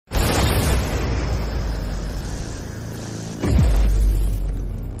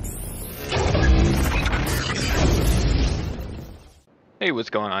Hey,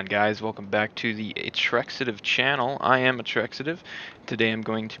 what's going on, guys? Welcome back to the Atrexitive channel. I am Atrexitive. Today I'm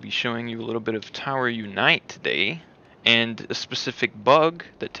going to be showing you a little bit of Tower Unite today, and a specific bug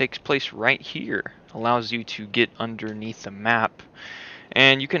that takes place right here. Allows you to get underneath the map,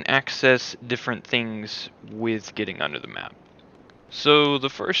 and you can access different things with getting under the map. So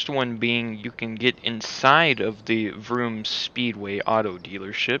the first one being you can get inside of the Vroom Speedway auto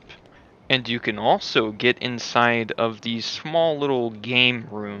dealership. And you can also get inside of these small little game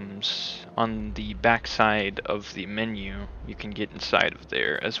rooms on the backside of the menu. You can get inside of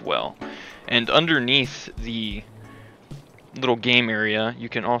there as well. And underneath the little game area, you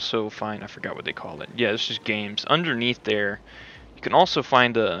can also find, I forgot what they call it. Yeah, it's just games. Underneath there, you can also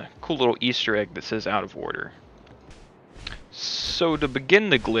find a cool little Easter egg that says out of order. So to begin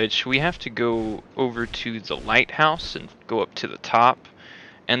the glitch, we have to go over to the lighthouse and go up to the top.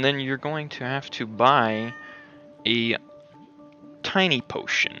 And then you're going to have to buy a tiny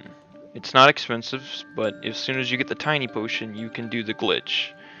potion. It's not expensive, but as soon as you get the tiny potion, you can do the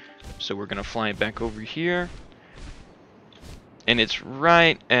glitch. So we're going to fly back over here. And it's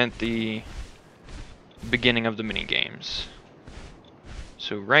right at the beginning of the minigames.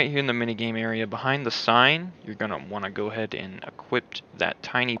 So right here in the minigame area behind the sign, you're going to want to go ahead and equip that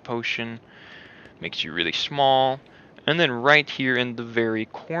tiny potion. Makes you really small. And then right here in the very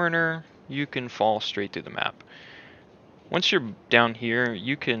corner, you can fall straight through the map. Once you're down here,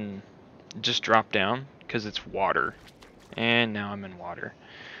 you can just drop down because it's water. And now I'm in water.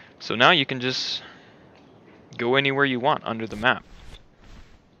 So now you can just go anywhere you want under the map.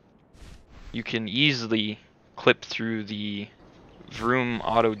 You can easily clip through the Vroom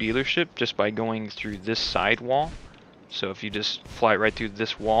auto dealership just by going through this side wall. So if you just fly right through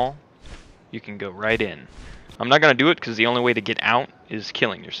this wall, you can go right in. I'm not going to do it because the only way to get out is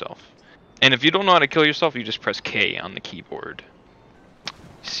killing yourself. And if you don't know how to kill yourself, you just press K on the keyboard.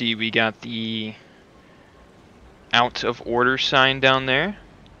 See, we got the out of order sign down there.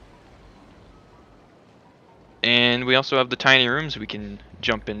 And we also have the tiny rooms we can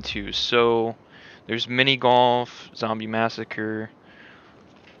jump into. So there's mini golf, zombie massacre.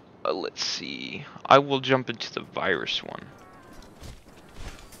 Let's see. I will jump into the virus one.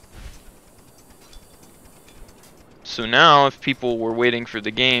 So now, if people were waiting for the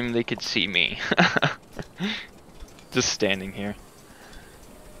game, they could see me. Just standing here.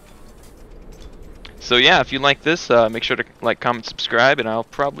 So yeah, if you like this, make sure to like, comment, subscribe, and I'll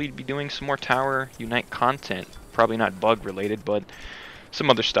probably be doing some more Tower Unite content. Probably not bug related, but some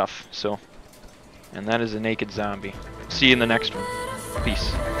other stuff. So, and that is a naked zombie. See you in the next one.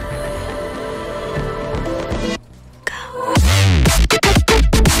 Peace.